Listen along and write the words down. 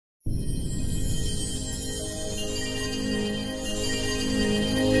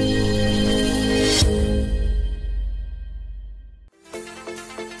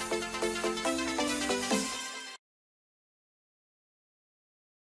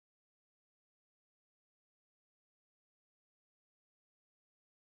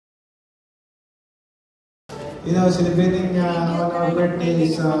Celebrating on our birthday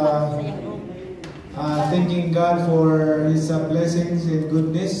is thanking God for His blessings and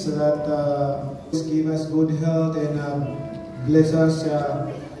goodness, so that give us good health and bless us,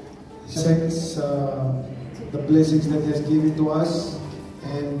 sense the blessings that He has given to us,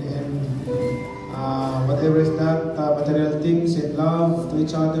 and whatever is that, material things and love to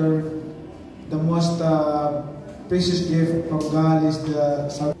each other. The most precious gift from God is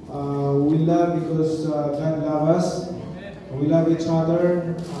the we love because God loves us. We love each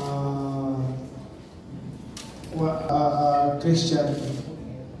other. Christian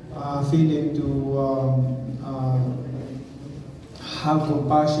feeling to have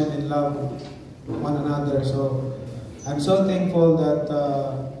compassion and love one another. So I'm so thankful that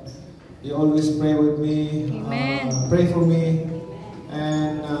you always pray with me, pray for me,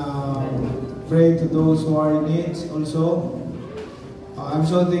 and pray to those who are in need also. I'm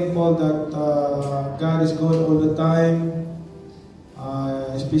so thankful that God is good all the time,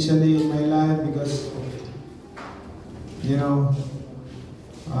 especially in my life, because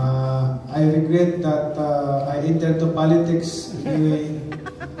I regret that I entered to politics anyway,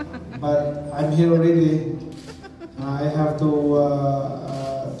 but I'm here already. I have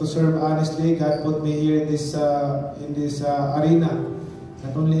to serve honestly. God put me here in this arena,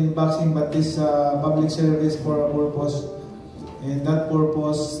 not only in boxing but this public service for a purpose, and that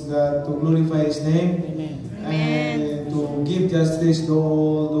purpose that to glorify His name. Amen. And to give justice to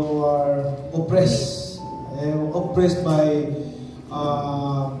all who are oppressed by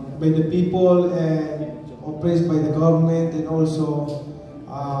the people and oppressed by the government, and also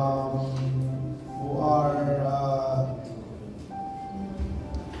who are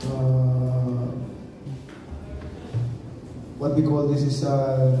what we call this is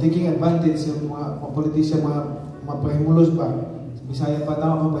taking advantage yung mga politician, mga pahimulos ba? Bisaya pa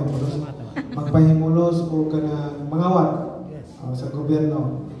tao, magpahimulos o kanang mangawat sa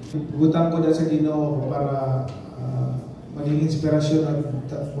gobyerno. Butang ko dyan sa Ginoo para maging inspirasyon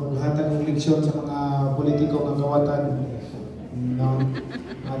at maghatag ng leksyon sa mga politiko ng kawatan.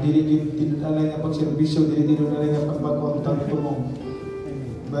 Dili alay nga pagserbisyo, dili alay nga pagpagkontang tumong.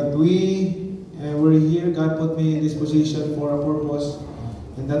 But we're here. God put me in this position for a purpose,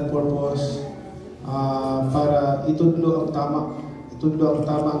 and that purpose para itudlo ang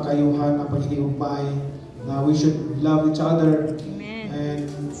tama ang kayuhan, ang paghinigugmay, na we should love each other. Amen. And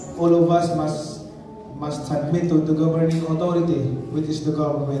all of us must submit to the governing authority, which is the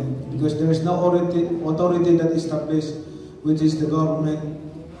government, because there is no authority that is established, which is the government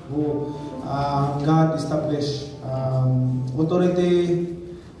who God established.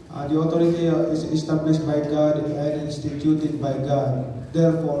 The authority is established by God and instituted by God.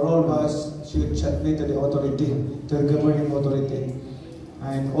 Therefore, all of us should submit to the authority, to the governing authority.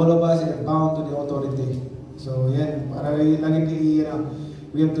 And all of us are bound to the authority. So, yan.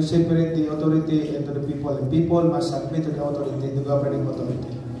 We have to separate the authority and to the people. And people must submit to the authority, the governing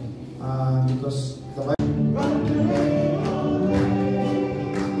authority. Because the